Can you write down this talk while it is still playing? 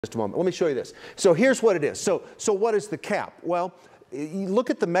Just a moment. Let me show you this. So here's what it is. So what is the cap? Well, you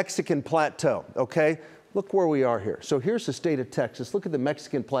look at the Mexican plateau, okay? Look where we are here. So here's the state of Texas. Look at the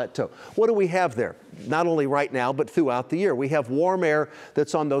Mexican plateau. What do we have there? Not only right now, but throughout the year. We have warm air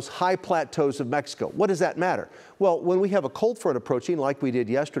that's on those high plateaus of Mexico. What does that matter? Well, when we have a cold front approaching, like we did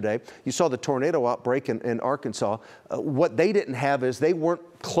yesterday, you saw the tornado outbreak in Arkansas. What they didn't have is they weren't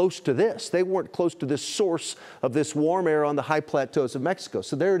close to this. They weren't close to this source of this warm air on the high plateaus of Mexico.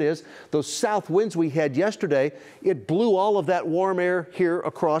 So there it is. Those south winds we had yesterday, it blew all of that warm air here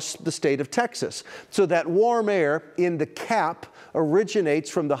across the state of Texas. So that warm air in the cap originates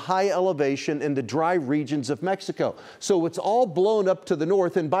from the high elevation in the dry regions of Mexico. So it's all blown up to the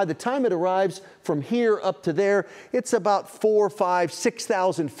north, and by the time it arrives from here up to there, it's about 4, 5,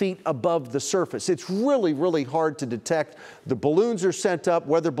 6,000 feet above the surface. It's really, really hard to detect. The balloons are sent up,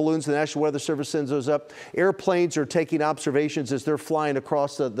 weather balloons, the National Weather Service sends those up. Airplanes are taking observations as they're flying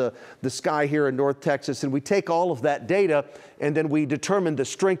across the sky here in North Texas, and we take all of that data and then we determine the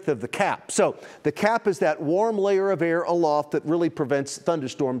strength of the cap. So the cap is that warm layer of air aloft that really prevents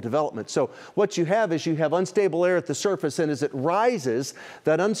thunderstorm development. So what you have is you have unstable air at the surface, and as it rises,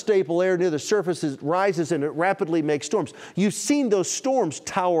 that unstable air near the surface rises and it rapidly makes storms. You've seen those storms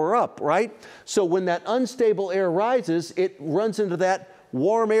tower up, right? So when that unstable air rises, it runs into that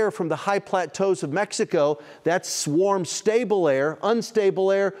warm air from the high plateaus of Mexico. That's warm, stable air.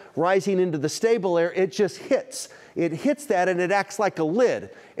 Unstable air rising into the stable air, it just hits. It hits that and it acts like a lid.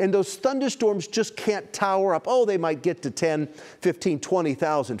 And those thunderstorms just can't tower up. Oh, they might get to 10, 15,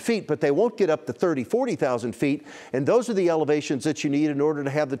 20,000 feet, but they won't get up to 30, 40,000 feet. And those are the elevations that you need in order to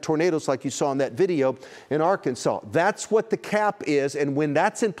have the tornadoes like you saw in that video in Arkansas. That's what the cap is. And when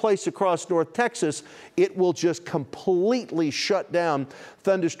that's in place across North Texas, it will just completely shut down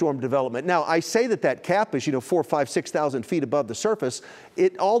thunderstorm development. Now, I say that cap is, 4, 5, 6,000 feet above the surface.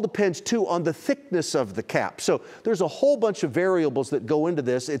 It all depends, too, on the thickness of the cap. So there's a whole bunch of variables that go into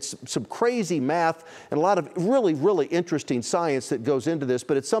this. It's some crazy math and a lot of really, really interesting science that goes into this,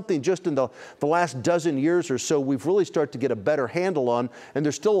 but it's something just in the last dozen years or so we've really started to get a better handle on, and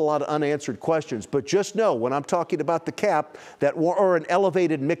there's still a lot of unanswered questions. But just know, when I'm talking about the cap, or an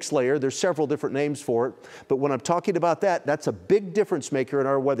elevated mix layer, there's several different names for it, but when I'm talking about that, that's a big difference maker in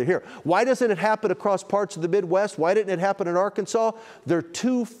our weather here. Why doesn't it happen across parts of the Midwest? Why didn't it happen in Arkansas? They're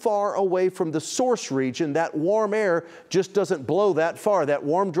too far away from the source region. That warm air just doesn't blow that far. That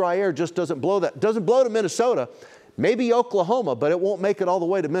warm, dry air just doesn't blow that. Doesn't blow to Minnesota, maybe Oklahoma, but it won't make it all the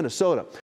way to Minnesota.